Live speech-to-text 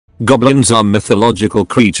Goblins are mythological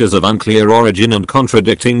creatures of unclear origin and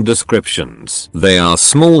contradicting descriptions. They are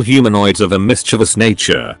small humanoids of a mischievous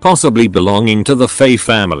nature, possibly belonging to the Fae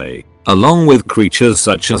family, along with creatures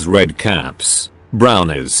such as redcaps,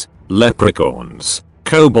 brownies, leprechauns,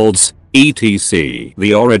 kobolds, etc.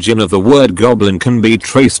 The origin of the word goblin can be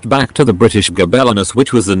traced back to the British Gobellinus,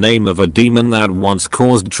 which was the name of a demon that once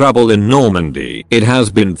caused trouble in Normandy. It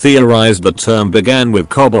has been theorized the term began with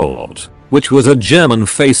kobold, which was a German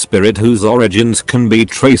Fae spirit whose origins can be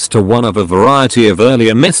traced to one of a variety of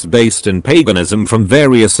earlier myths based in paganism from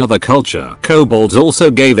various other culture. Kobolds also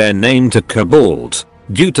gave their name to kobold,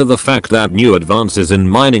 due to the fact that new advances in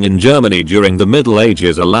mining in Germany during the Middle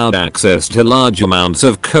Ages allowed access to large amounts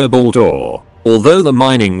of cobalt ore. Although the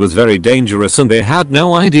mining was very dangerous and they had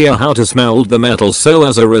no idea how to smelt the metal, so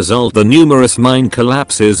as a result the numerous mine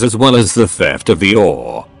collapses as well as the theft of the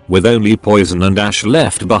ore, with only poison and ash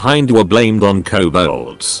left behind, were blamed on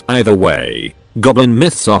kobolds. Either way, goblin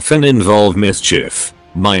myths often involve mischief,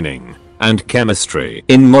 mining, and chemistry.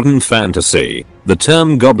 In modern fantasy, the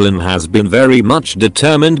term goblin has been very much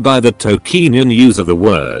determined by the Tolkienian use of the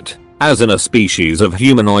word, as in a species of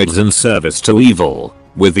humanoids in service to evil,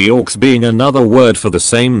 with the orcs being another word for the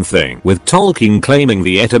same thing, with Tolkien claiming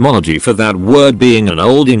the etymology for that word being an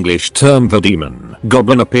Old English term for demon.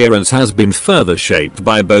 Goblin appearance has been further shaped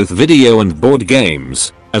by both video and board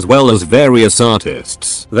games, as well as various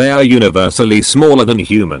artists. They are universally smaller than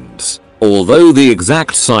humans, although the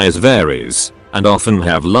exact size varies, and often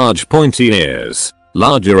have large pointy ears,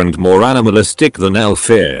 larger and more animalistic than elf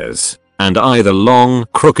ears, and either long,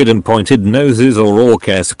 crooked and pointed noses or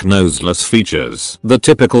orc-esque noseless features. The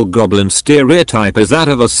typical goblin stereotype is that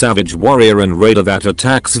of a savage warrior and raider that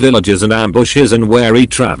attacks villages and ambushes unwary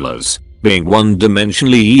travelers. Being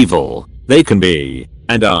one-dimensionally evil, they can be,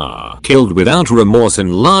 and are, killed without remorse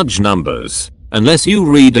in large numbers, unless you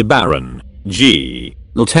read a Baron G.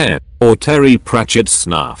 L10 or Terry Pratchett's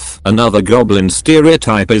Snuff. Another goblin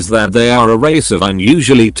stereotype is that they are a race of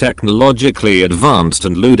unusually technologically advanced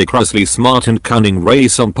and ludicrously smart and cunning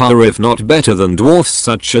race, on par if not better than dwarfs,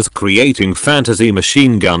 such as creating fantasy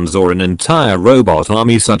machine guns or an entire robot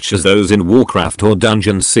army such as those in Warcraft or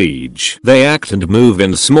Dungeon Siege. They act and move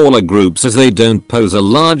in smaller groups as they don't pose a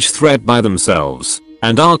large threat by themselves,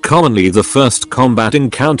 and are commonly the first combat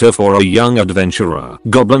encounter for a young adventurer.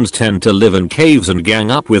 Goblins tend to live in caves and gang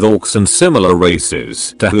up with orcs and similar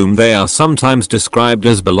races, to whom they are sometimes described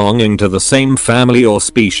as belonging to the same family or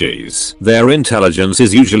species. Their intelligence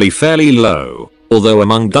is usually fairly low, although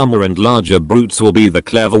among dumber and larger brutes will be the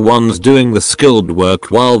clever ones doing the skilled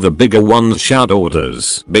work while the bigger ones shout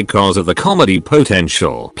orders. Because of the comedy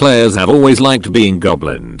potential, players have always liked being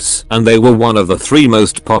goblins, and they were one of the 3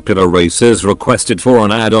 most popular races requested for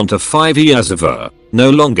an add-on to 5e as of a no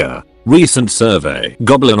longer recent survey.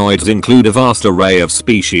 Goblinoids include a vast array of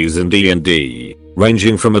species in D&D,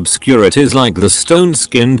 ranging from obscurities like the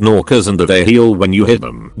stone-skinned Norkers and that they heal when you hit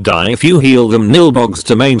them, die if you heal them nilbogs,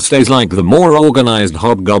 to mainstays like the more organized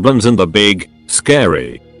hobgoblins and the big,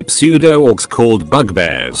 scary, pseudo-orcs called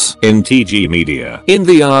bugbears in TG media. In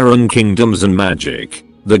the Iron Kingdoms and Magic: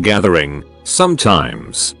 The Gathering,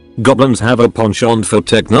 sometimes goblins have a penchant for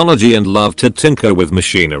technology and love to tinker with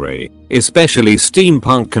machinery, especially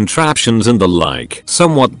steampunk contraptions and the like,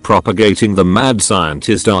 somewhat propagating the mad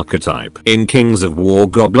scientist archetype. In Kings of War,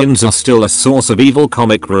 goblins are still a source of evil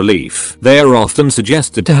comic relief. They are often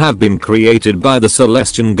suggested to have been created by the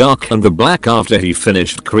Celestian Gark the Black after he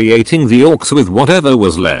finished creating the orcs with whatever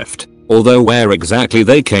was left, although where exactly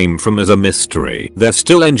they came from is a mystery. They're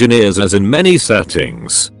still engineers as in many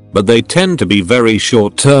settings, but they tend to be very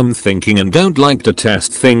short-term thinking and don't like to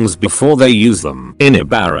test things before they use them. In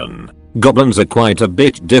Ibaran, goblins are quite a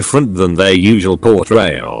bit different than their usual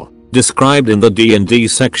portrayal, described in the D&D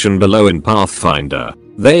section below in Pathfinder.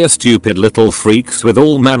 They are stupid little freaks with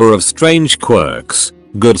all manner of strange quirks,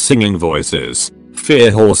 good singing voices,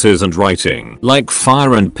 fear horses and writing like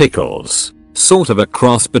fire and pickles, sort of a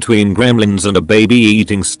cross between gremlins and a baby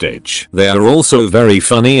eating Stitch. They are also very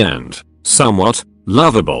funny and somewhat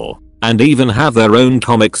lovable, and even have their own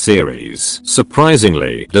comic series.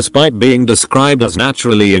 Surprisingly, despite being described as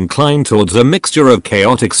naturally inclined towards a mixture of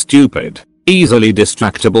chaotic stupid, easily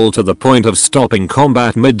distractible to the point of stopping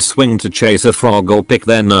combat mid-swing to chase a frog or pick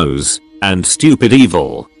their nose, and stupid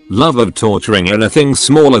evil, love of torturing anything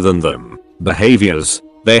smaller than them, behaviors,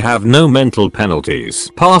 they have no mental penalties.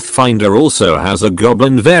 Pathfinder also has a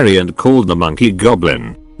goblin variant called the Monkey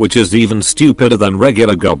Goblin, which is even stupider than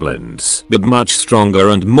regular goblins, but much stronger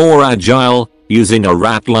and more agile, using a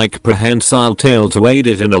rat-like prehensile tail to aid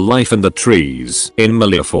it in a life in the trees. In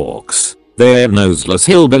Maleforks, They're noseless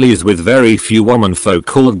hillbillies with very few womanfolk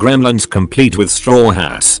called gremlins, complete with straw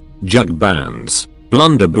hats, jug bands,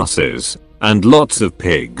 blunderbusses, and lots of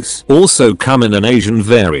pigs. Also come in an Asian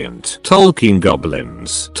variant. Tolkien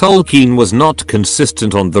goblins. Tolkien was not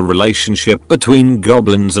consistent on the relationship between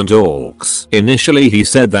goblins and orcs. Initially he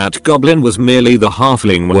said that goblin was merely the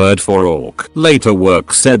halfling word for orc. Later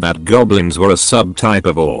works said that goblins were a subtype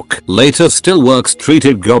of orc. Later still works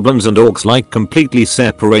treated goblins and orcs like completely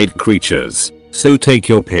separate creatures. So take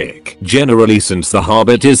your pick. Generally, since The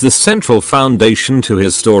Hobbit is the central foundation to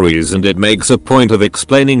his stories and it makes a point of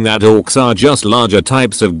explaining that orcs are just larger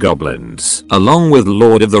types of goblins, along with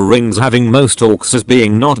Lord of the Rings having most orcs as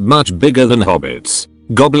being not much bigger than hobbits.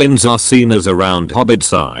 Goblins are seen as around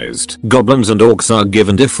hobbit-sized. Goblins and orcs are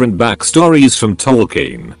given different backstories from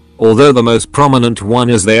Tolkien, although the most prominent one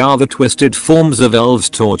is they are the twisted forms of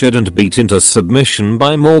elves tortured and beat into submission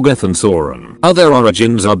by Morgoth and Sauron. Other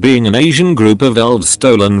origins are being an Asian group of elves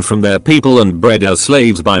stolen from their people and bred as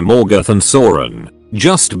slaves by Morgoth and Sauron,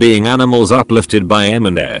 just being animals uplifted by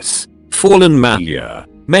M&S, fallen Maiar,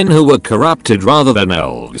 men who were corrupted rather than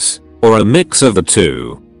elves, or a mix of the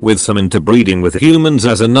two, with some interbreeding with humans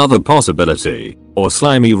as another possibility, or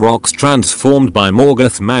slimy rocks transformed by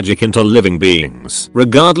Morgoth magic into living beings.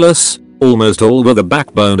 Regardless, almost all were the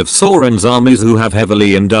backbone of Sauron's armies who have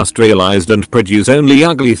heavily industrialized and produce only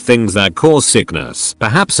ugly things that cause sickness.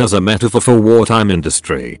 Perhaps as a metaphor for wartime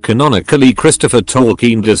industry. Canonically, Christopher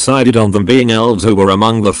Tolkien decided on them being elves who were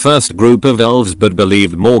among the first group of elves but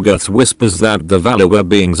believed Morgoth's whispers that the Valar were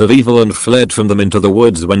beings of evil and fled from them into the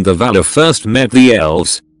woods when the Valar first met the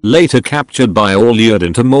elves, later captured by or lured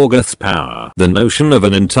into Morgoth's power. The notion of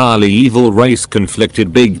an entirely evil race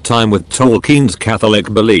conflicted big time with Tolkien's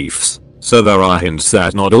Catholic beliefs, so there are hints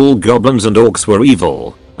that not all goblins and orcs were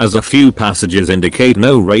evil, as a few passages indicate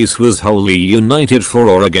no race was wholly united for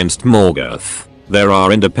or against Morgoth. There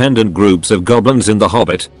are independent groups of goblins in The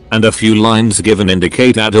Hobbit, and a few lines given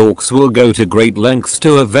indicate that orcs will go to great lengths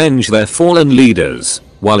to avenge their fallen leaders,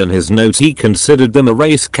 while in his notes he considered them a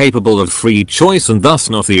race capable of free choice and thus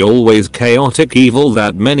not the always chaotic evil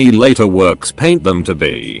that many later works paint them to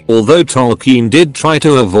be. Although Tolkien did try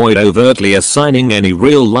to avoid overtly assigning any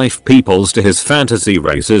real-life peoples to his fantasy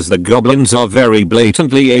races, the goblins are very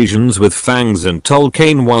blatantly Asians with fangs, and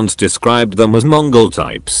Tolkien once described them as Mongol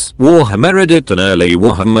types. Warhammer Edit, an early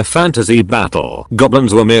Warhammer fantasy battle.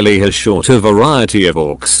 Goblins were merely a shorter variety of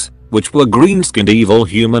orcs, which were green-skinned evil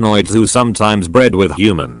humanoids who sometimes bred with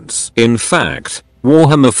humans. In fact,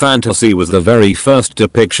 Warhammer Fantasy was the very first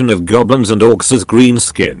depiction of goblins and orcs as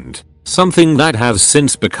green-skinned, something that has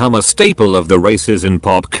since become a staple of the races in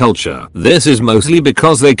pop culture. This is mostly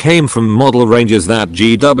because they came from model ranges that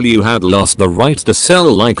GW had lost the rights to sell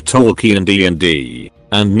like Tolkien and D&D,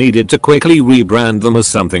 and needed to quickly rebrand them as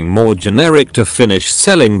something more generic to finish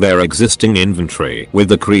selling their existing inventory. With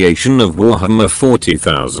the creation of Warhammer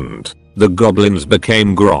 40,000, the goblins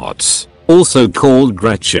became grots, also called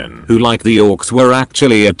Gretchen, who like the orcs were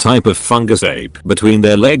actually a type of fungus ape. Between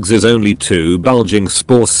their legs is only two bulging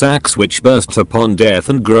spore sacs which burst upon death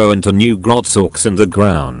and grow into new grots orcs in the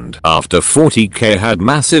ground. After 40k had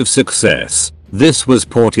massive success, this was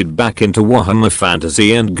ported back into Warhammer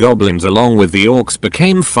Fantasy and goblins along with the orcs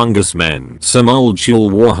became fungus men. Some old school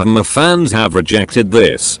Warhammer fans have rejected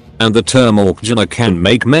this, and the term orcgener can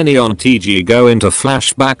make many on TG go into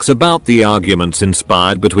flashbacks about the arguments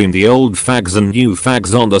inspired between the old fags and new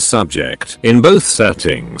fags on the subject. In both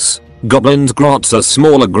settings, goblins grots are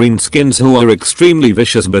smaller greenskins who are extremely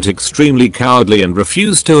vicious but extremely cowardly and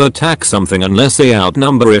refuse to attack something unless they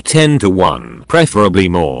outnumber it 10 to 1, preferably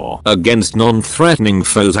more. Against non-threatening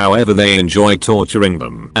foes, however, they enjoy torturing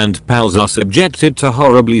them, and pals are subjected to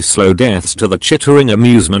horribly slow deaths to the chittering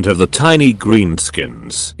amusement of the tiny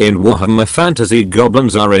greenskins. In Warhammer Fantasy,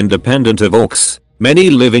 goblins are independent of orcs, many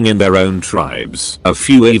living in their own tribes. A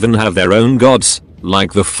few even have their own gods,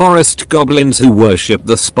 like the forest goblins who worship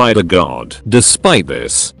the spider god. Despite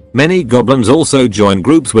this, many goblins also join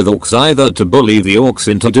groups with orcs either to bully the orcs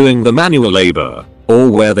into doing the manual labor,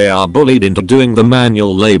 or where they are bullied into doing the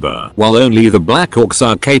manual labor. While only the black orcs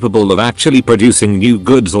are capable of actually producing new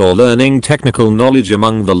goods or learning technical knowledge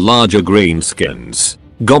among the larger greenskins,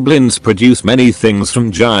 goblins produce many things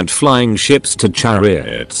from giant flying ships to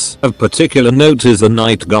chariots. Of particular note is the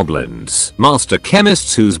night goblins, master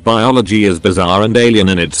chemists whose biology is bizarre and alien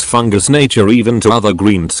in its fungus nature even to other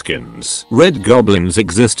greenskins. Red goblins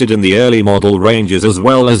existed in the early model ranges as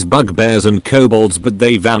well as bugbears and kobolds, but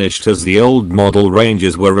they vanished as the old model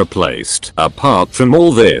ranges were replaced. Apart from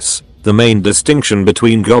all this, the main distinction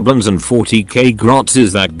between goblins and 40k grots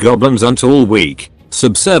is that goblins aren't all weak,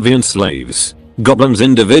 subservient slaves. Goblins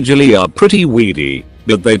individually are pretty weedy,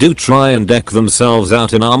 but they do try and deck themselves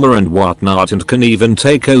out in armor and whatnot and can even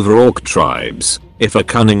take over orc tribes if a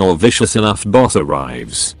cunning or vicious enough boss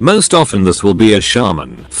arrives. Most often this will be a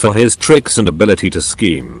shaman for his tricks and ability to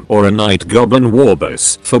scheme, or a night goblin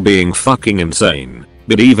warboss for being fucking insane.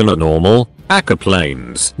 But even a normal, Aka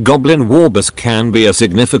Plains goblin warboss can be a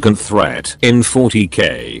significant threat. In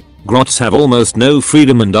 40k, grots have almost no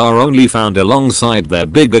freedom and are only found alongside their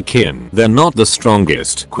bigger kin. They're not the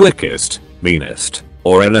strongest, quickest, meanest,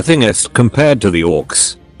 or anythingest compared to the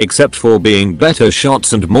orcs, except for being better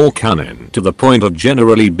shots and more cunning, to the point of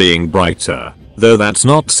generally being brighter. Though that's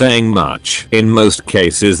not saying much. In most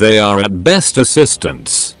cases they are at best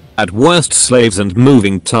assistants, at worst slaves and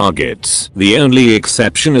moving targets. The only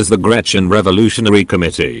exception is the Gretchen Revolutionary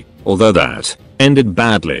Committee, although that ended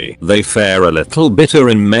badly. They fare a little bitter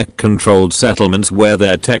in mech-controlled settlements where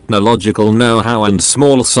their technological know-how and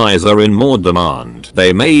small size are in more demand.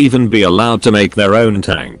 They may even be allowed to make their own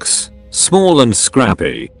tanks. Small and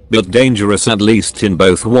scrappy, but dangerous, at least in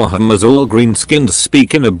both Warhammers. All greenskins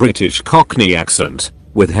speak in a British Cockney accent,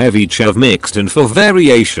 with heavy Chev mixed in for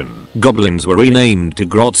variation. Goblins were renamed to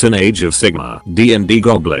grots in Age of Sigmar. D&D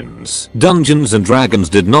goblins. Dungeons and Dragons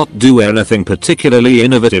did not do anything particularly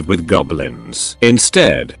innovative with goblins.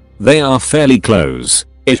 Instead, they are fairly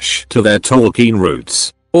close-ish to their Tolkien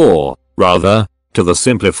roots, or, rather, to the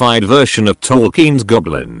simplified version of Tolkien's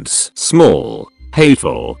goblins. Small,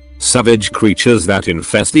 hateful, savage creatures that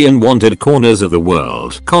infest the unwanted corners of the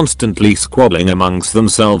world, constantly squabbling amongst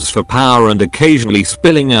themselves for power and occasionally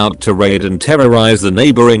spilling out to raid and terrorize the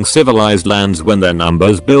neighboring civilized lands when their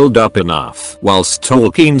numbers build up enough. Whilst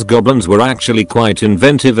Tolkien's goblins were actually quite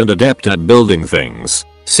inventive and adept at building things,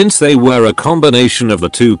 since they were a combination of the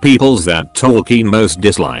two peoples that Tolkien most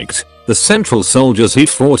disliked, the Central Soldiers he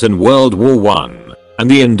fought in World War I, and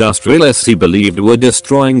the industrialists he believed were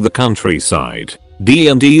destroying the countryside.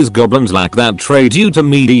 D&D's goblins lack that trait due to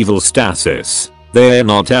medieval stasis. They are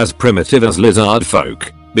not as primitive as lizard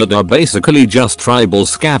folk, but are basically just tribal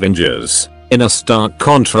scavengers, in a stark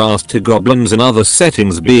contrast to goblins in other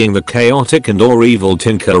settings being the chaotic and or evil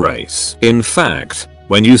tinker race. In fact,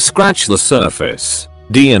 when you scratch the surface,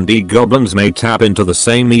 D&D goblins may tap into the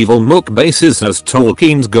same evil mook bases as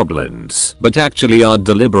Tolkien's goblins, but actually are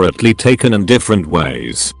deliberately taken in different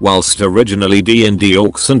ways. Whilst originally D&D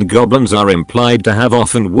orcs and goblins are implied to have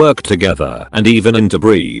often worked together and even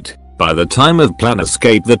interbreed, by the time of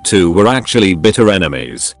Planescape the two were actually bitter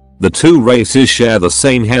enemies. The two races share the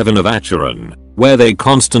same heaven of Acheron, where they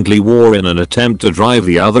constantly war in an attempt to drive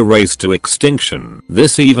the other race to extinction.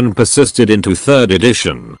 This even persisted into 3rd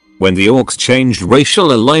edition, when the orcs changed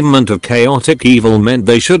racial alignment of chaotic evil meant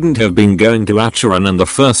they shouldn't have been going to Acheron in the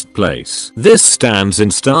first place. This stands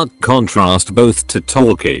in stark contrast both to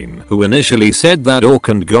Tolkien, who initially said that orc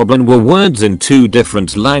and goblin were words in two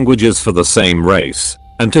different languages for the same race,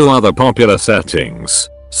 and to other popular settings,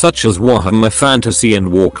 such as Warhammer Fantasy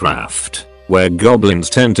and Warcraft, where goblins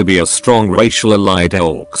tend to be a strong racial ally to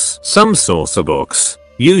orcs. Some sourcebooks,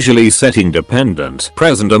 usually setting dependent,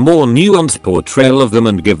 present a more nuanced portrayal of them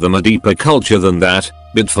and give them a deeper culture than that,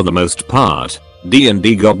 but for the most part,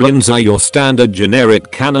 D&D goblins are your standard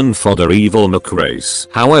generic cannon fodder evil mook race.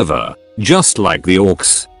 However, just like the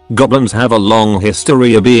orcs, goblins have a long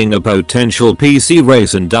history of being a potential PC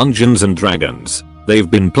race in Dungeons and Dragons.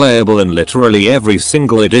 They've been playable in literally every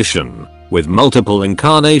single edition, with multiple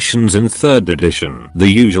incarnations in 3rd edition. The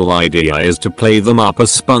usual idea is to play them up as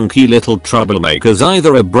spunky little troublemakers,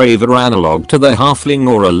 either a braver analog to the halfling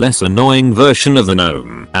or a less annoying version of the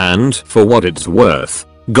gnome. And, for what it's worth,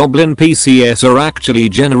 goblin PCs are actually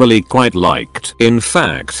generally quite liked. In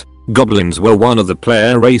fact, goblins were one of the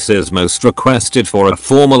player races most requested for a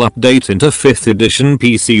formal update into 5th edition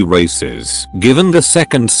PC races. Given the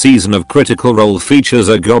 2nd season of Critical Role features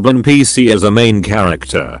a goblin PC as a main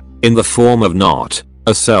character, in the form of Not,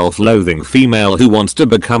 a self-loathing female who wants to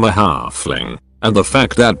become a halfling, and the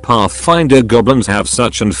fact that Pathfinder goblins have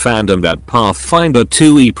such an fandom that Pathfinder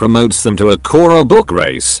 2e promotes them to a core book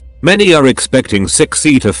race, many are expecting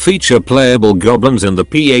 6e to feature playable goblins in the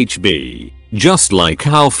PHB. Just like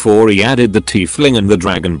how 4e added the Tiefling and the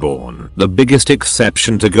Dragonborn. The biggest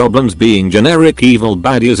exception to goblins being generic evil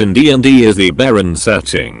baddies in D&D is the Baron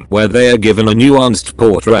setting, where they are given a nuanced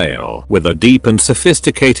portrayal with a deep and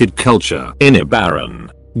sophisticated culture. In a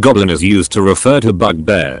Baron, goblin is used to refer to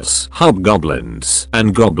bugbears, hobgoblins,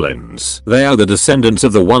 and goblins. They are the descendants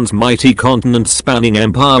of the once mighty continent-spanning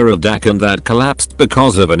empire of Dakan that collapsed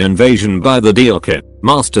because of an invasion by the Dealkit,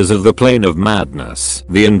 masters of the Plane of Madness.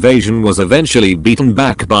 The invasion was eventually beaten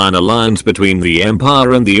back by an alliance between the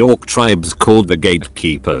empire and the orc tribes called the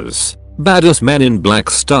Gatekeepers. Badass men in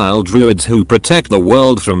black style druids who protect the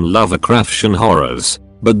world from Lovecraftian horrors.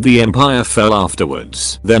 But the empire fell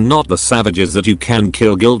afterwards. They're not the savages that you can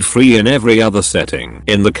kill guilt-free in every other setting.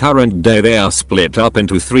 In the current day they are split up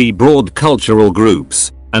into 3 broad cultural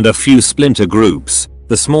groups, and a few splinter groups.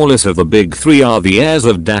 The smallest of the big 3 are the heirs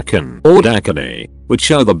of Dakan, or Dakani,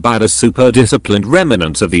 which are the badass super disciplined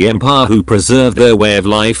remnants of the empire who preserved their way of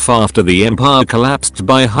life after the empire collapsed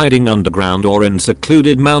by hiding underground or in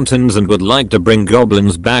secluded mountains and would like to bring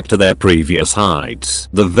goblins back to their previous heights.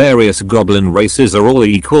 The various goblin races are all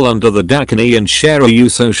equal under the Dakani and share a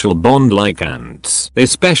eusocial bond like ants. They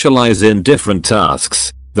specialize in different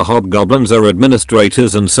tasks. The hobgoblins are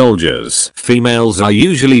administrators and soldiers. Females are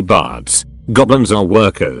usually bards. Goblins are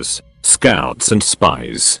workers, scouts and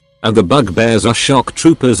spies. And the bugbears are shock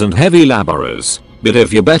troopers and heavy laborers. But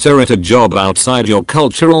if you're better at a job outside your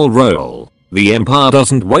cultural role, the empire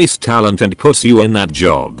doesn't waste talent and puts you in that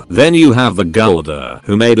job. Then you have the Gulda,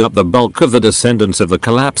 who made up the bulk of the descendants of the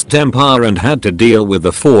collapsed empire and had to deal with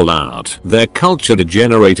the fallout. Their culture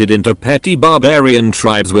degenerated into petty barbarian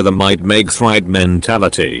tribes with a might makes right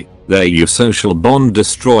mentality. Their eusocial bond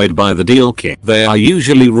destroyed by the Deal King. They are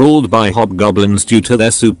usually ruled by hobgoblins due to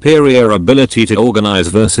their superior ability to organize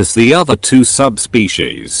versus the other 2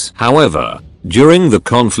 subspecies. However, during the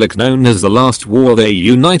conflict known as the Last War they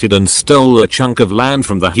united and stole a chunk of land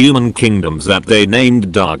from the human kingdoms that they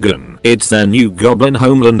named Dargon. It's their new goblin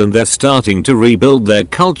homeland and they're starting to rebuild their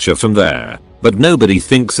culture from there. But nobody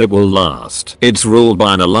thinks it will last. It's ruled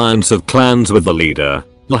by an alliance of clans with the leader,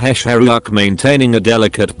 Lahesh Heruak, maintaining a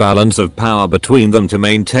delicate balance of power between them to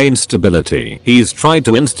maintain stability. He's tried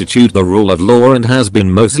to institute the rule of law and has been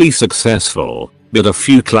mostly successful, but a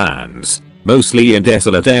few clans, mostly in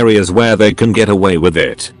desolate areas where they can get away with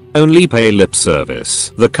it, only pay lip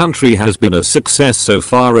service. The country has been a success so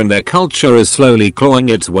far and their culture is slowly clawing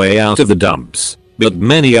its way out of the dumps. But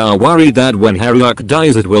many are worried that when Heruak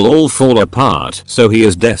dies it will all fall apart, so he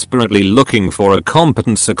is desperately looking for a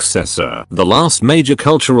competent successor. The last major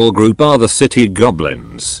cultural group are the city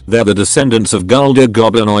goblins. They're the descendants of Gulda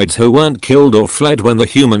goblinoids who weren't killed or fled when the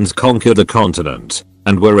humans conquered the continent,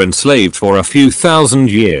 and were enslaved for a few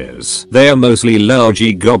thousand years. They are mostly large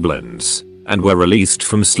goblins, and were released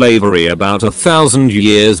from slavery about 1,000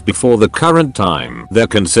 years before the current time. They're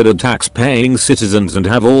considered tax-paying citizens and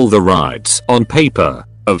have all the rights, on paper,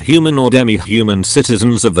 of human or demi-human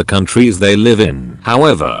citizens of the countries they live in.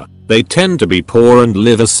 However, they tend to be poor and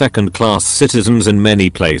live as second-class citizens in many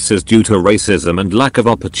places due to racism and lack of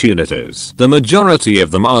opportunities. The majority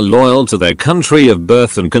of them are loyal to their country of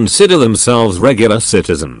birth and consider themselves regular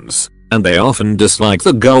citizens. And they often dislike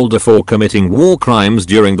the Gulda for committing war crimes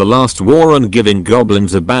during the last war and giving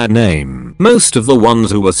goblins a bad name. Most of the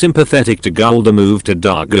ones who were sympathetic to Gulda moved to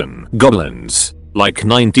Dargon. Goblins, like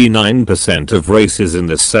 99% of races in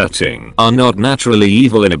this setting, are not naturally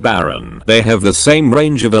evil in a Baron. They have the same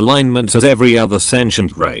range of alignments as every other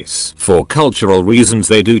sentient race. For cultural reasons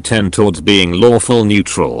they do tend towards being lawful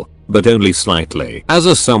neutral, but only slightly. As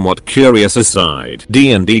a somewhat curious aside,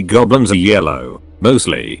 D&D goblins are yellow,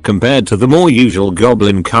 mostly, compared to the more usual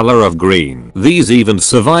goblin color of green. These even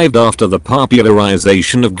survived after the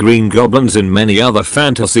popularization of green goblins in many other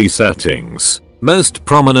fantasy settings, most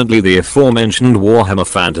prominently the aforementioned Warhammer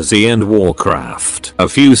Fantasy and Warcraft. A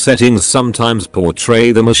few settings sometimes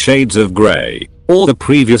portray them as shades of grey, or the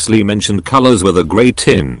previously mentioned colors with a grey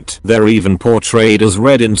tint. They're even portrayed as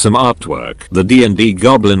red in some artwork. The D&D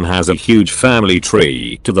goblin has a huge family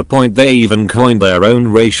tree, to the point they even coined their own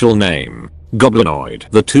racial name, Goblinoid.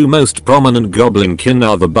 The 2 most prominent goblin kin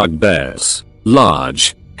are the bugbears,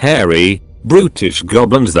 large, hairy, brutish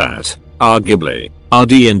goblins that, arguably, are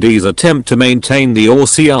D&D's attempt to maintain the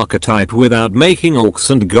Orc archetype without making orcs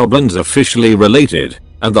and goblins officially related,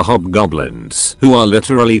 and the hobgoblins, who are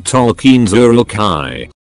literally Tolkien's Uruk-hai.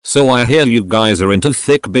 So I hear you guys are into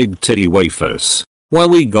thick big titty wafers. Well,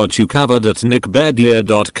 we got you covered at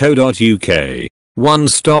neckbeardia.co.uk,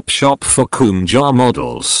 one-stop shop for Kumjar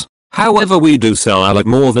models. However, we do sell a lot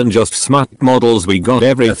more than just smut models. We got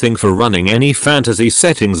everything for running any fantasy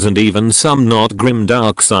settings and even some not grim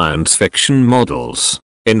dark science fiction models.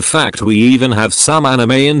 In fact, we even have some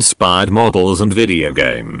anime inspired models and video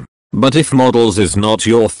game. But if models is not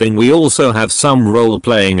your thing, we also have some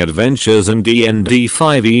role-playing adventures and D&D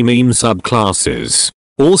 5e meme subclasses.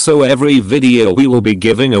 Also, every video we will be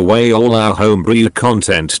giving away all our homebrew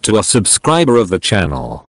content to a subscriber of the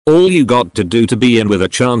channel. All you got to do to be in with a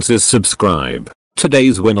chance is subscribe.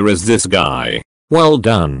 Today's winner is this guy. Well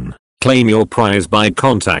done. Claim your prize by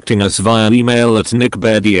contacting us via email at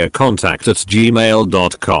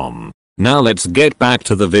neckbeardiacontact@gmail.com. Now let's get back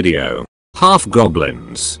to the video.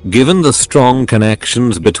 Half-goblins. Given the strong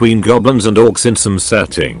connections between goblins and orcs in some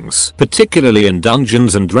settings, particularly in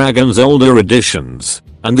Dungeons and Dragons older editions,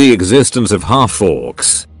 and the existence of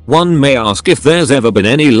half-orcs, one may ask if there's ever been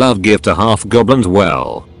any love gift to half-goblins.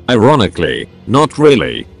 Well, ironically, not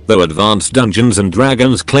really, though advanced Dungeons and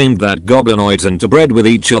Dragons claimed that goblinoids interbred with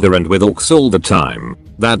each other and with orcs all the time.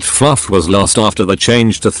 That fluff was lost after the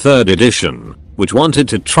change to 3rd edition, which wanted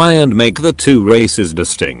to try and make the two races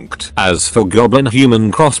distinct. As for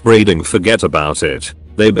goblin-human crossbreeding, forget about it.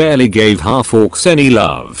 They barely gave half-orcs any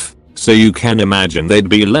love. So you can imagine they'd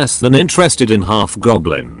be less than interested in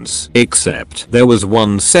half-goblins. Except there was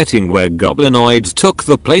one setting where goblinoids took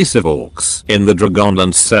the place of orcs. In the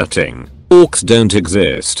Dragonlance setting, orcs don't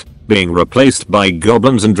exist, being replaced by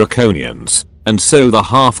goblins and draconians, and so the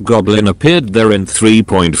half-goblin appeared there in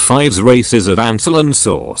 3.5's Races of Ansel and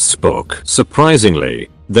Sourcebook. Surprisingly,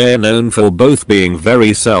 they're known for both being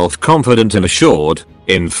very self-confident and assured.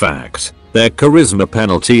 In fact, their charisma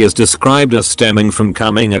penalty is described as stemming from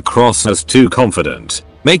coming across as too confident,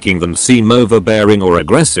 making them seem overbearing or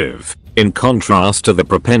aggressive, in contrast to the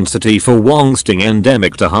propensity for wongsting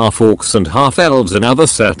endemic to half-orcs and half-elves in other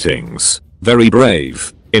settings. Very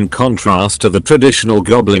brave, in contrast to the traditional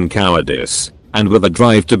goblin cowardice, and with a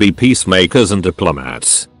drive to be peacemakers and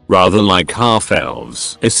diplomats, rather like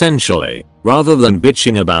half-elves. Essentially, rather than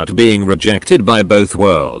bitching about being rejected by both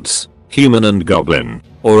worlds, human and goblin,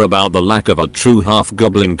 or about the lack of a true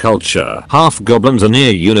half-goblin culture, half-goblins are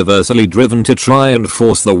near universally driven to try and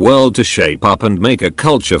force the world to shape up and make a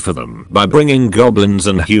culture for them by bringing goblins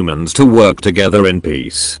and humans to work together in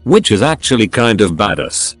peace, which is actually kind of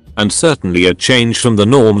badass, and certainly a change from the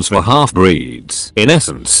norms for half-breeds. In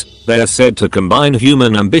essence, they are said to combine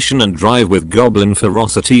human ambition and drive with goblin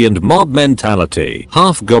ferocity and mob mentality.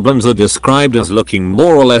 Half-goblins are described as looking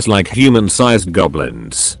more or less like human-sized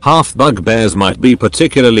goblins. Half-bugbears might be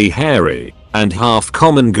particularly hairy, and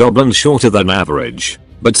half-common goblins shorter than average,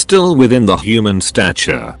 but still within the human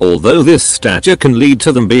stature. Although this stature can lead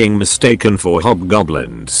to them being mistaken for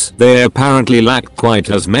hobgoblins, they apparently lack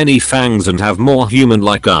quite as many fangs and have more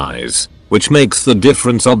human-like eyes, which makes the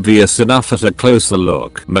difference obvious enough at a closer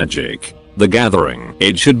look. Magic: The Gathering.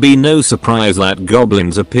 It should be no surprise that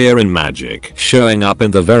goblins appear in Magic. Showing up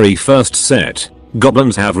in the very first set,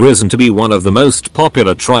 goblins have risen to be one of the most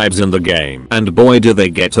popular tribes in the game, and boy do they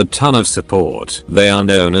get a ton of support. They are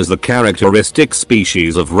known as the characteristic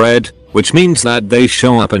species of red, which means that they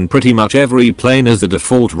show up in pretty much every plane as the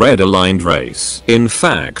default red-aligned race. In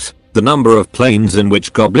fact, the number of planes in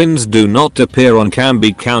which goblins do not appear on can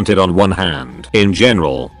be counted on one hand. In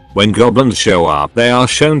general, when goblins show up, they are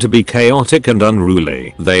shown to be chaotic and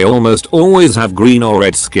unruly. They almost always have green or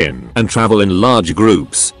red skin and travel in large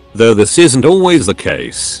groups, though this isn't always the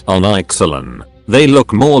case. On Ixalan, they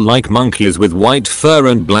look more like monkeys with white fur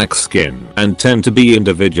and black skin, and tend to be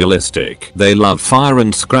individualistic. They love fire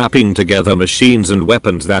and scrapping together machines and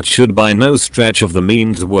weapons that should by no stretch of the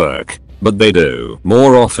means work, but they do.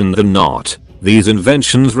 More often than not, these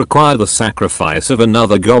inventions require the sacrifice of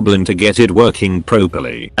another goblin to get it working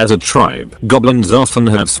properly. As a tribe, goblins often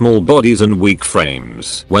have small bodies and weak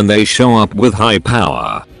frames. When they show up with high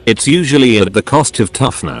power, it's usually at the cost of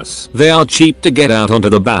toughness. They are cheap to get out onto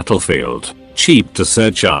the battlefield, cheap to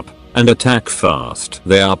search up, and attack fast.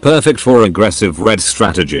 They are perfect for aggressive red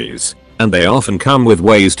strategies, and they often come with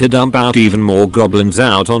ways to dump out even more goblins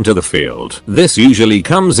out onto the field. This usually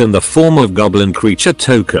comes in the form of goblin creature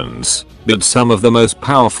tokens, but some of the most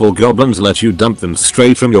powerful goblins let you dump them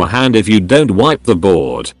straight from your hand if you don't wipe the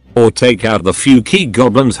board, or take out the few key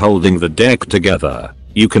goblins holding the deck together.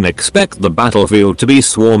 You can expect the battlefield to be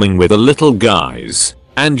swarming with the little guys,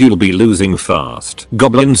 and you'll be losing fast.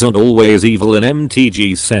 Goblins aren't always evil in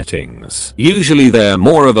MTG settings. Usually they're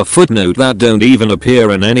more of a footnote that don't even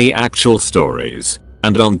appear in any actual stories,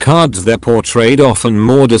 and on cards they're portrayed often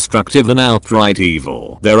more destructive than outright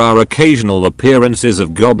evil. There are occasional appearances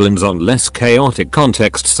of goblins on less chaotic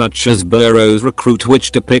contexts such as Burrow's Recruit,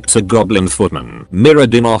 which depicts a goblin footman.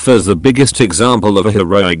 Mirrodin offers the biggest example of a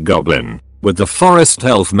heroic goblin, with the forest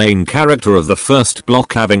elf main character of the first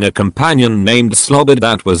block having a companion named Slobbered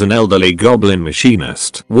that was an elderly goblin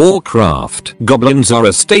machinist. Warcraft. Goblins are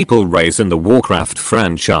a staple race in the Warcraft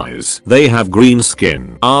franchise. They have green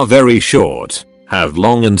skin, are very short, have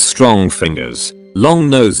long and strong fingers, long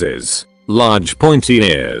noses, large pointy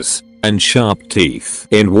ears, and sharp teeth.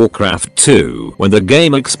 In Warcraft 2, when the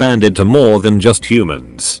game expanded to more than just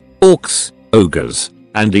humans, orcs, ogres,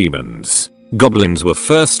 and demons, Goblins were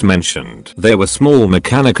first mentioned. They were small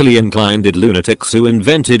mechanically inclined lunatics who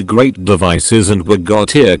invented great devices and were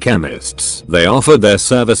god-tier chemists. They offered their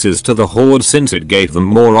services to the Horde since it gave them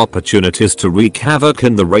more opportunities to wreak havoc,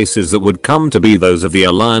 and the races that would come to be those of the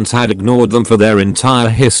Alliance had ignored them for their entire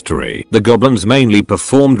history. The Goblins mainly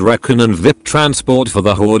performed recon and VIP transport for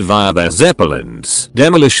the Horde via their zeppelins,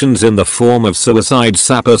 demolitions in the form of suicide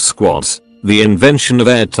sapper squads, the invention of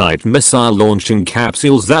airtight missile launching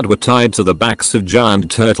capsules that were tied to the backs of giant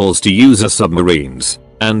turtles to use as submarines,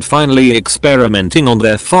 and finally experimenting on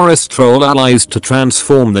their forest troll allies to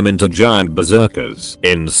transform them into giant berserkers.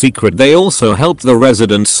 In secret they also helped the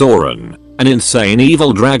resident Soren, an insane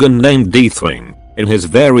evil dragon named Deathwing, in his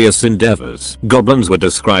various endeavors. Goblins were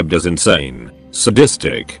described as insane,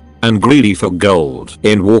 sadistic, and greedy for gold.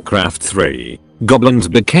 In Warcraft 3, Goblins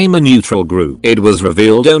became a neutral group. It was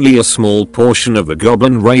revealed only a small portion of the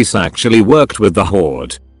Goblin race actually worked with the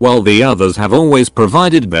Horde, while the others have always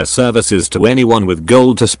provided their services to anyone with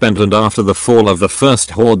gold to spend, and after the fall of the first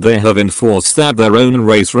Horde they have enforced that their own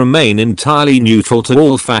race remain entirely neutral to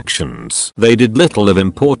all factions. They did little of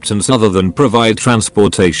importance other than provide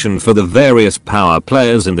transportation for the various power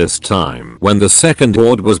players in this time. When the second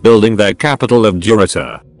Horde was building their capital of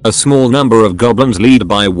Durata, a small number of goblins led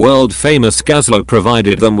by world-famous Gazlo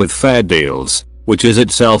provided them with fair deals, which is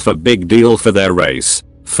itself a big deal for their race,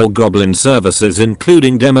 for goblin services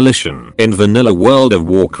including demolition. In vanilla World of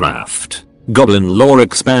Warcraft, goblin lore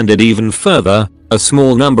expanded even further. A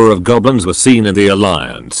small number of goblins were seen in the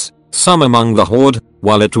Alliance, some among the Horde,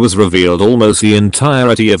 while it was revealed almost the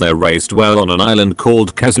entirety of their race dwell on an island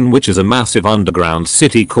called Kazan, which is a massive underground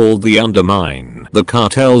city called the Undermine. The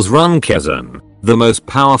cartels run Kazan, the most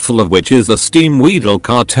powerful of which is the Steamweedle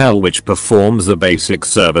cartel, which performs the basic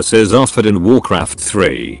services offered in Warcraft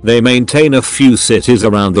 3. They maintain a few cities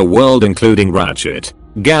around the world including Ratchet,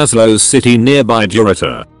 Gazlo's city nearby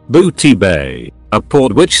Durata, Booty Bay, a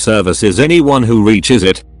port which services anyone who reaches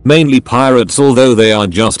it, mainly pirates although they are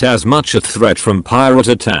just as much a threat from pirate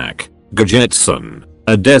attack, Gajetson,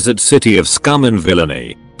 a desert city of scum and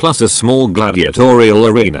villainy, plus a small gladiatorial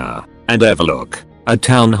arena, and Everlook, a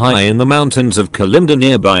town high in the mountains of Kalimdor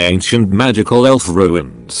nearby ancient magical elf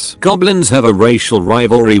ruins. Goblins have a racial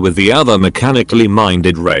rivalry with the other mechanically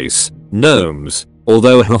minded race, gnomes,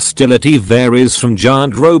 although hostility varies from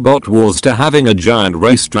giant robot wars to having a giant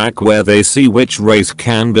racetrack where they see which race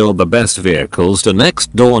can build the best vehicles to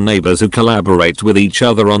next door neighbors who collaborate with each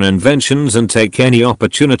other on inventions and take any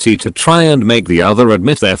opportunity to try and make the other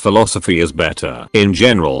admit their philosophy is better. In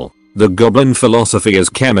general, the goblin philosophy is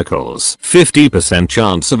chemicals. 50%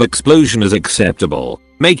 chance of explosion is acceptable.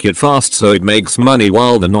 Make it fast so it makes money,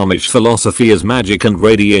 while the gnomish philosophy is magic and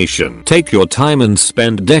radiation. Take your time and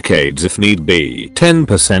spend decades if need be.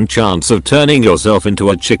 10% chance of turning yourself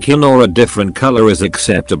into a chicken or a different color is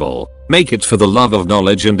acceptable. Make it for the love of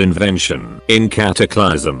knowledge and invention. In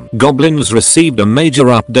Cataclysm, goblins received a major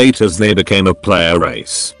update as they became a player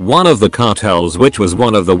race. One of the cartels, which was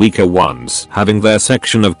one of the weaker ones, having their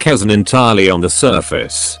section of Kazan entirely on the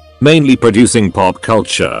surface, mainly producing pop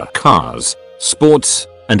culture, cars, sports,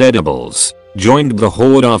 and edibles, joined the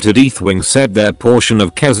Horde after Deathwing set their portion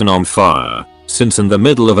of Kazan on fire. Since in the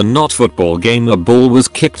middle of a not football game a ball was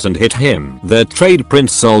kicked and hit him, their trade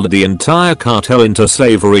prince sold the entire cartel into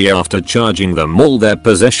slavery after charging them all their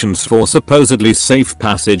possessions for supposedly safe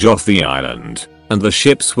passage off the island, and the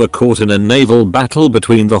ships were caught in a naval battle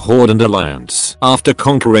between the Horde and Alliance. After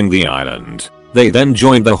conquering the island, they then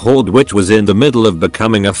joined the Horde, which was in the middle of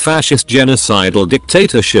becoming a fascist genocidal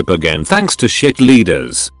dictatorship again thanks to shit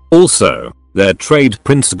leaders. Also, their trade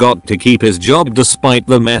prince got to keep his job despite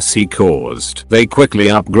the mess he caused. They quickly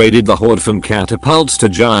upgraded the Horde from catapults to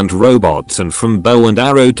giant robots and from bow and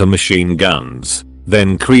arrow to machine guns.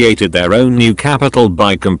 Then created their own new capital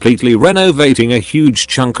by completely renovating a huge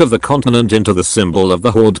chunk of the continent into the symbol of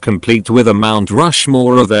the Horde, complete with a Mount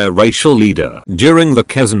Rushmore of their racial leader. During the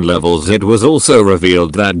Kazan levels it was also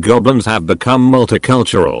revealed that goblins have become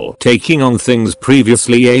multicultural, taking on things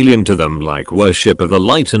previously alien to them like worship of the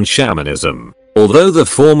light and shamanism. Although the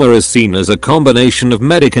former is seen as a combination of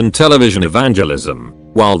medic and television evangelism,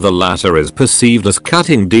 while the latter is perceived as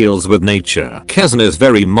cutting deals with nature. Kazan is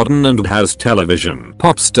very modern and has television,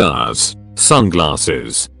 pop stars,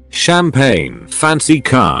 sunglasses, champagne, fancy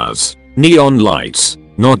cars, neon lights,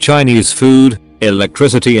 not Chinese food,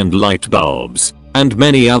 electricity and light bulbs, and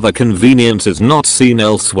many other conveniences not seen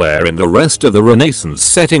elsewhere in the rest of the Renaissance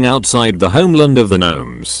setting outside the homeland of the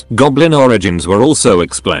gnomes. Goblin origins were also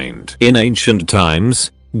explained. In ancient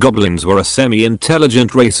times, Goblins were a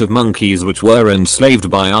semi-intelligent race of monkeys which were enslaved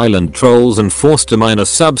by island trolls and forced to mine a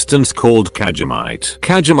substance called Cagemite.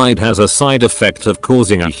 Cagemite has a side effect of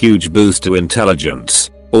causing a huge boost to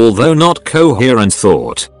intelligence, although not coherent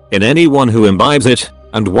thought, in anyone who imbibes it.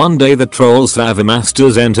 And one day the troll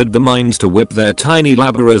Savamasters entered the mines to whip their tiny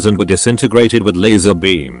laborers and were disintegrated with laser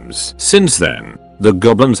beams. Since then, the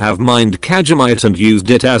goblins have mined Cagemite and used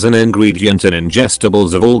it as an ingredient in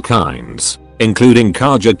ingestibles of all kinds, including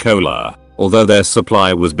Coca-Cola, although their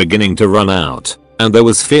supply was beginning to run out, and there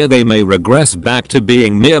was fear they may regress back to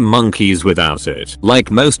being mere monkeys without it.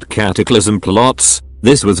 Like most Cataclysm plots,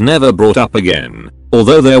 this was never brought up again,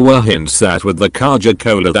 although there were hints that with the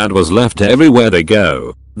Coca-Cola that was left everywhere they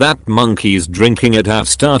go, that monkeys drinking it have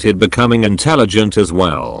started becoming intelligent as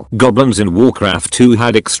well. Goblins in Warcraft 2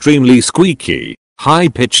 had extremely squeaky,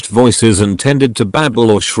 high-pitched voices and tended to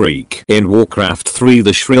babble or shriek. In Warcraft 3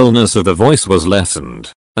 the shrillness of the voice was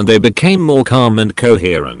lessened, and they became more calm and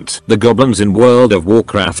coherent. The goblins in World of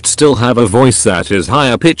Warcraft still have a voice that is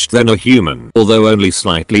higher pitched than a human, although only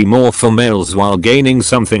slightly more for males while gaining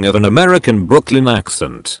something of an American Brooklyn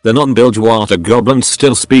accent. The non-Bilgewater goblins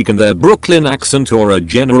still speak in their Brooklyn accent or a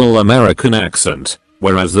general American accent,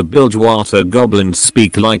 whereas the Bilgewater goblins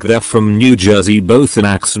speak like they're from New Jersey both in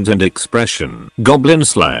accent and expression. Goblin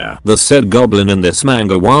Slayer. The said goblin in this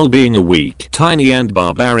manga, while being a weak, tiny and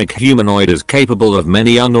barbaric humanoid, is capable of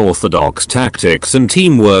many unorthodox tactics and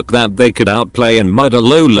teamwork that they could outplay and murder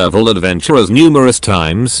low-level adventurers numerous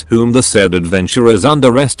times, whom the said adventurers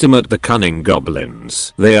underestimate the cunning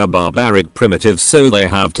goblins. They are barbaric primitives, so they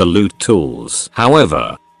have to loot tools.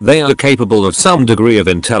 However, they are capable of some degree of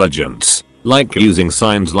intelligence, like using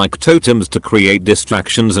signs like totems to create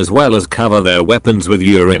distractions as well as cover their weapons with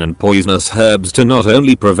urine and poisonous herbs to not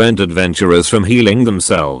only prevent adventurers from healing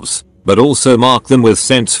themselves, but also mark them with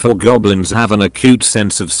scents, for goblins have an acute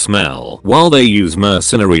sense of smell. While they use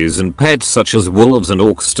mercenaries and pets such as wolves and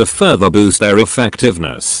orcs to further boost their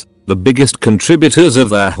effectiveness, the biggest contributors of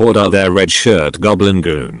their horde are their red shirt goblin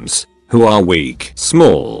goons, who are weak,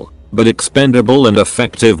 small, but expendable and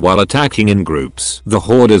effective while attacking in groups. The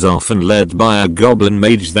horde is often led by a goblin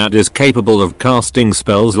mage that is capable of casting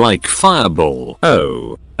spells like Fireball.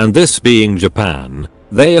 Oh, and this being Japan,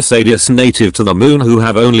 they are sadists native to the moon who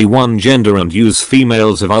have only one gender and use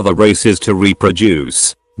females of other races to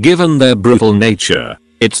reproduce. Given their brutal nature,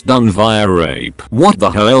 it's done via rape. What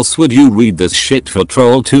the hell else would you read this shit for?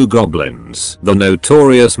 Troll 2 Goblins. The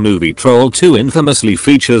notorious movie Troll 2 infamously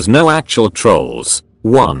features no actual trolls.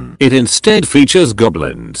 1. It instead features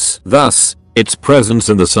goblins. Thus, its presence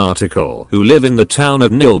in this article, who live in the town of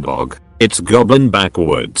Nilbog, it's goblin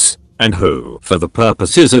backwoods, and who, for the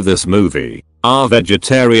purposes of this movie, are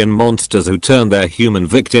vegetarian monsters who turn their human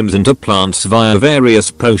victims into plants via various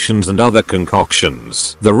potions and other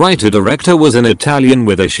concoctions. The writer-director was an Italian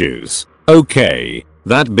with issues. Okay,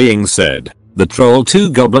 that being said, the Troll 2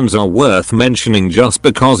 goblins are worth mentioning just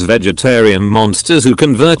because vegetarian monsters who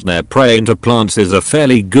convert their prey into plants is a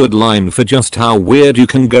fairly good line for just how weird you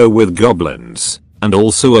can go with goblins, and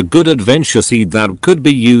also a good adventure seed that could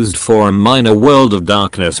be used for a minor World of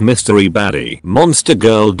Darkness mystery baddie. Monster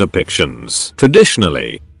girl depictions.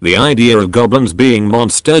 Traditionally, the idea of goblins being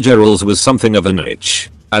monster girls was something of a niche.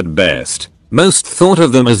 At best, most thought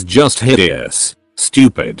of them as just hideous,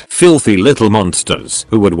 stupid, filthy little monsters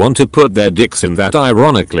who would want to put their dicks in that.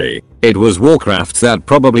 Ironically, it was Warcraft that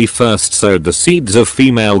probably first sowed the seeds of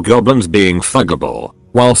female goblins being fuckable.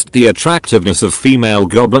 Whilst the attractiveness of female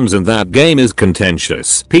goblins in that game is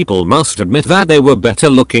contentious, people must admit that they were better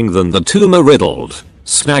looking than the tumor-riddled,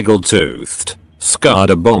 snaggle-toothed,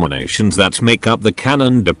 scarred abominations that make up the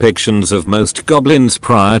canon depictions of most goblins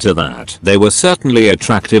prior to that. They were certainly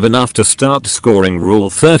attractive enough to start scoring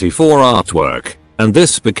Rule 34 artwork, and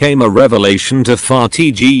this became a revelation to far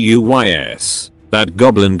TGUYS, that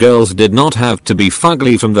goblin girls did not have to be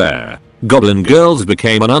fugly from there. Goblin girls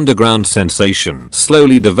became an underground sensation,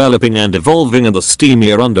 slowly developing and evolving in the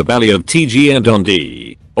steamier underbelly of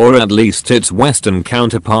TG&D, or at least its western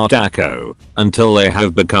counterpart ACO, until they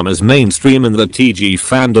have become as mainstream in the TG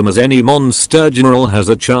fandom as any monster general has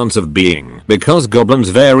a chance of being. Because goblins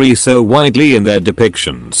vary so widely in their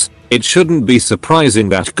depictions, it shouldn't be surprising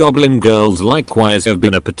that goblin girls likewise have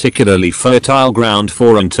been a particularly fertile ground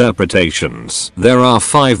for interpretations. There are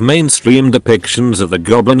 5 mainstream depictions of the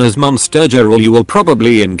goblin as monster general you will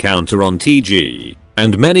probably encounter on TG,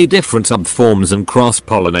 and many different subforms and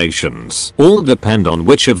cross-pollinations. All depend on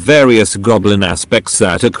which of various goblin aspects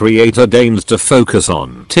that a creator deigns to focus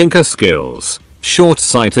on. Tinker skills,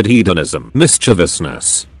 short-sighted hedonism,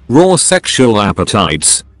 mischievousness, raw sexual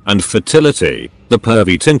appetites, and fertility. The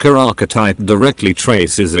pervy tinker archetype directly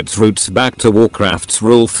traces its roots back to Warcraft's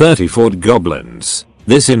Rule 34 goblins.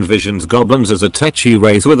 This envisions goblins as a tetchy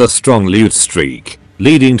race with a strong loot streak,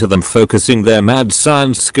 leading to them focusing their mad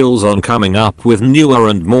science skills on coming up with newer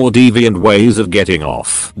and more deviant ways of getting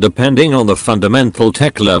off, depending on the fundamental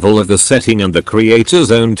tech level of the setting and the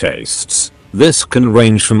creator's own tastes. This can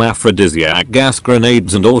range from aphrodisiac gas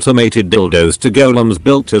grenades and automated dildos to golems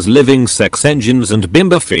built as living sex engines and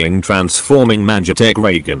bimbifying transforming Magitech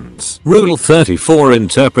Reagans. Rule 34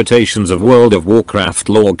 interpretations of World of Warcraft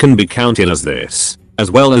lore can be counted as this,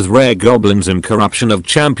 as well as rare goblins and corruption of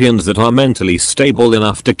champions that are mentally stable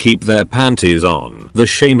enough to keep their panties on. The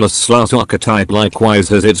shameless slut archetype likewise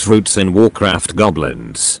has its roots in Warcraft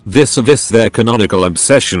goblins, vis their canonical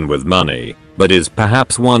obsession with money, but is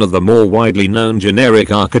perhaps one of the more widely known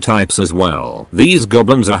generic archetypes as well. These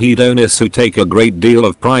goblins are hedonists who take a great deal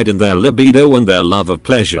of pride in their libido and their love of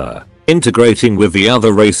pleasure, integrating with the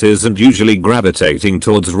other races and usually gravitating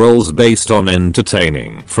towards roles based on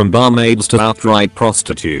entertaining, from barmaids to outright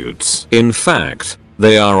prostitutes. In fact,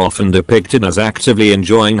 they are often depicted as actively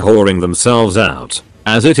enjoying whoring themselves out,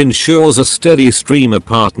 as it ensures a steady stream of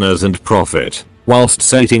partners and profit, whilst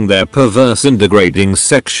sating their perverse and degrading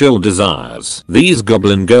sexual desires. These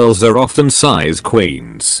goblin girls are often size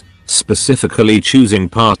queens, specifically choosing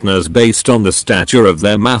partners based on the stature of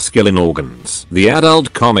their masculine organs. The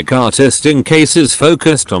adult comic artist in cases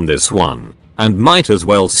focused on this one, and might as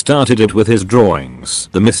well started it with his drawings.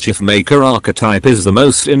 The mischief maker archetype is the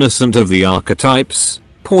most innocent of the archetypes,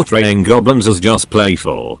 portraying goblins as just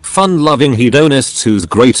playful, fun-loving hedonists whose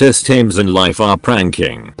greatest aims in life are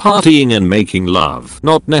pranking, partying and making love,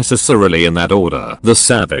 not necessarily in that order. The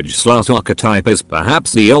savage slut archetype is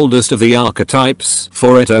perhaps the oldest of the archetypes,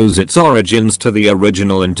 for it owes its origins to the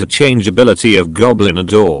original interchangeability of goblin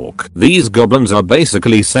and orc. These goblins are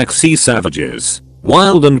basically sexy savages,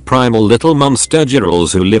 wild and primal little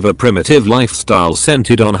monstergerals who live a primitive lifestyle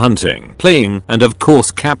centered on hunting, playing, and of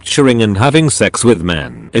course capturing and having sex with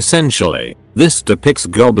men. Essentially, this depicts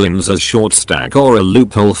goblins as short stack or a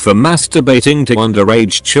loophole for masturbating to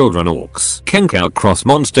underage children orcs. Kenkow Cross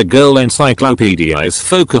Monster Girl Encyclopedia is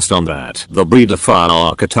focused on that. The breedophile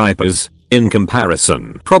archetype is, in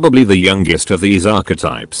comparison, probably the youngest of these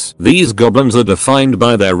archetypes. These goblins are defined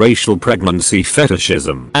by their racial pregnancy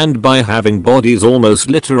fetishism and by having bodies almost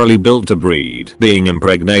literally built to breed. Being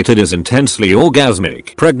impregnated is intensely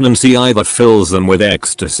orgasmic. Pregnancy either fills them with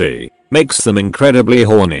ecstasy, makes them incredibly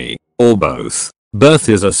horny, or both. Birth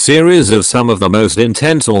is a series of some of the most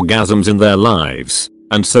intense orgasms in their lives,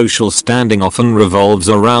 and social standing often revolves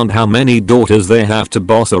around how many daughters they have to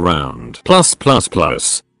boss around.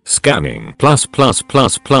 Scanning.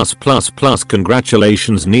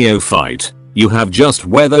 Congratulations neophyte. You have just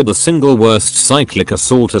weathered the single worst cyclic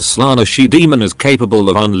assault a Slaaneshi demon is capable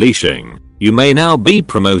of unleashing. You may now be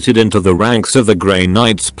promoted into the ranks of the Grey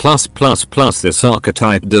Knights. This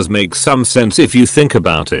archetype does make some sense if you think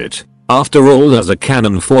about it. After all, there's a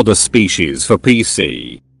canon for the species for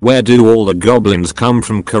PC. Where do all the goblins come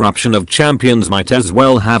from? Corruption of champions might as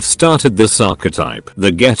well have started this archetype.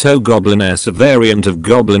 The ghetto gobliness, a variant of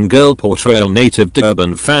goblin girl portrayal native to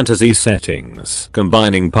urban fantasy settings,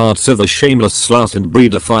 combining parts of the shameless slut and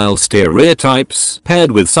breedophile stereotypes, paired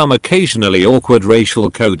with some occasionally awkward racial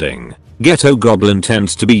coding. Ghetto goblin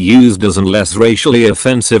tends to be used as a less racially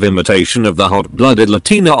offensive imitation of the hot-blooded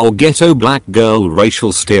Latina or ghetto black girl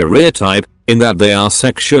racial stereotype, in that they are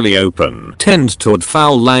sexually open, tend toward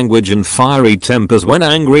foul language and fiery tempers when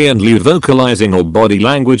angry, and lewd vocalizing or body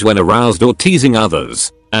language when aroused or teasing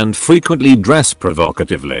others, and frequently dress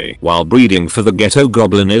provocatively. While breeding for the ghetto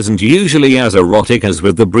goblin isn't usually as erotic as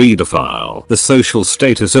with the breedophile, the social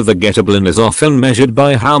status of the ghettoblin is often measured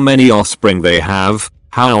by how many offspring they have,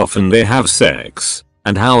 how often they have sex,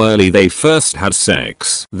 and how early they first had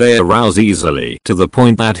sex. They arouse easily, to the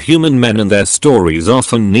point that human men in their stories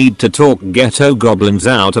often need to talk ghetto goblins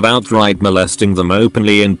out of outright molesting them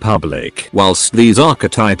openly in public. Whilst these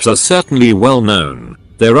archetypes are certainly well known,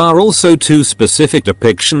 there are also two specific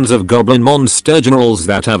depictions of goblin monster generals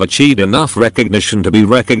that have achieved enough recognition to be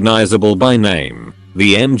recognizable by name: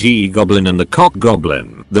 the MG Goblin and the Cock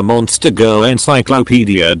Goblin. The Monster Girl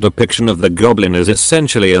Encyclopedia depiction of the goblin is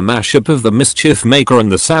essentially a mashup of the mischief maker and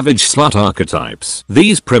the savage slut archetypes.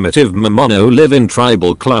 These primitive momono live in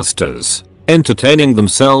tribal clusters, entertaining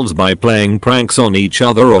themselves by playing pranks on each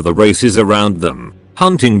other or the races around them,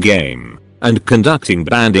 hunting game, and conducting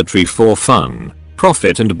banditry for fun,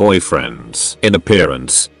 profit and boyfriends. In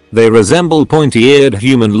appearance, they resemble pointy-eared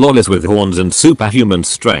human lollies with horns and superhuman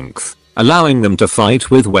strength, allowing them to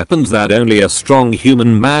fight with weapons that only a strong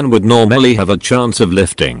human man would normally have a chance of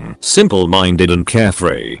lifting. Simple-minded and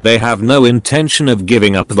carefree, they have no intention of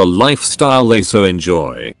giving up the lifestyle they so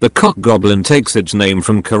enjoy. The Cock Goblin takes its name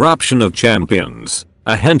from Corruption of Champions,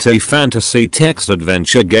 a hentai fantasy text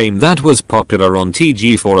adventure game that was popular on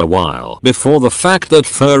TG for a while before the fact that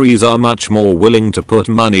furries are much more willing to put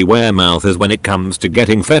money where mouth is when it comes to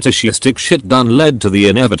getting fetishistic shit done led to the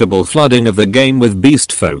inevitable flooding of the game with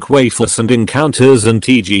beast folk waifus and encounters, and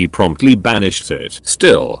TG promptly banished it.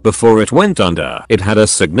 Still, before it went under, it had a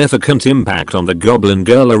significant impact on the Goblin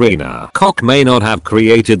Girl arena. Cock may not have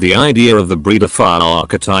created the idea of the breedophile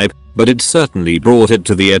archetype, but it certainly brought it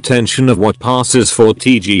to the attention of what passes for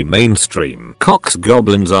TG mainstream. Cock's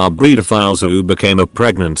goblins are breedophiles who became a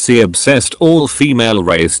pregnancy-obsessed all-female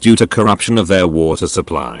race due to corruption of their water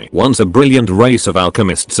supply. Once a brilliant race of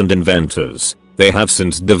alchemists and inventors, they have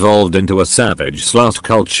since devolved into a savage slut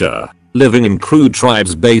culture, living in crude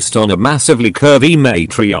tribes based on a massively curvy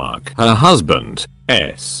matriarch, her husband,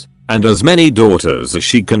 S, and as many daughters as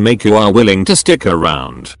she can make who are willing to stick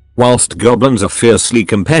around. Whilst goblins are fiercely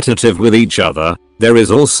competitive with each other, there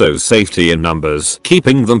is also safety in numbers,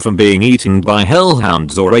 keeping them from being eaten by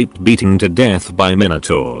hellhounds or ape-beaten to death by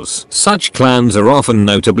minotaurs. Such clans are often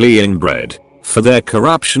notably inbred, for their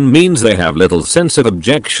corruption means they have little sense of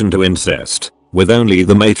objection to incest, with only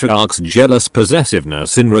the matriarch's jealous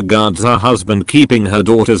possessiveness in regards her husband keeping her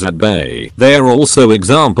daughters at bay. They are also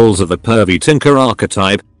examples of the pervy tinker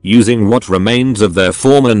archetype, using what remains of their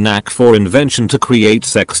former knack for invention to create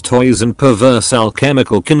sex toys and perverse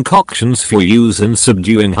alchemical concoctions for use in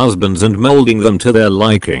subduing husbands and molding them to their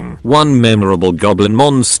liking. One memorable goblin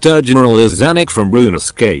monster general is Zanuck from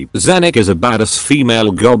RuneScape. Zanuck is a badass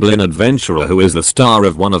female goblin adventurer who is the star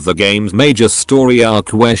of one of the game's major story arc,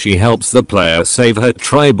 where she helps the player save her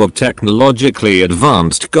tribe of technologically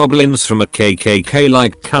advanced goblins from a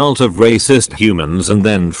KKK-like cult of racist humans, and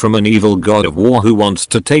then from an evil god of war who wants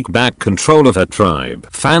to take back control of her tribe.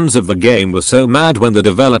 Fans of the game were so mad when the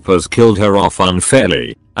developers killed her off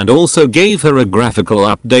unfairly, and also gave her a graphical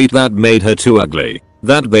update that made her too ugly,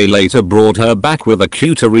 that they later brought her back with a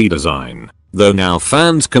cuter redesign, though now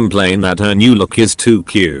fans complain that her new look is too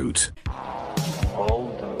cute.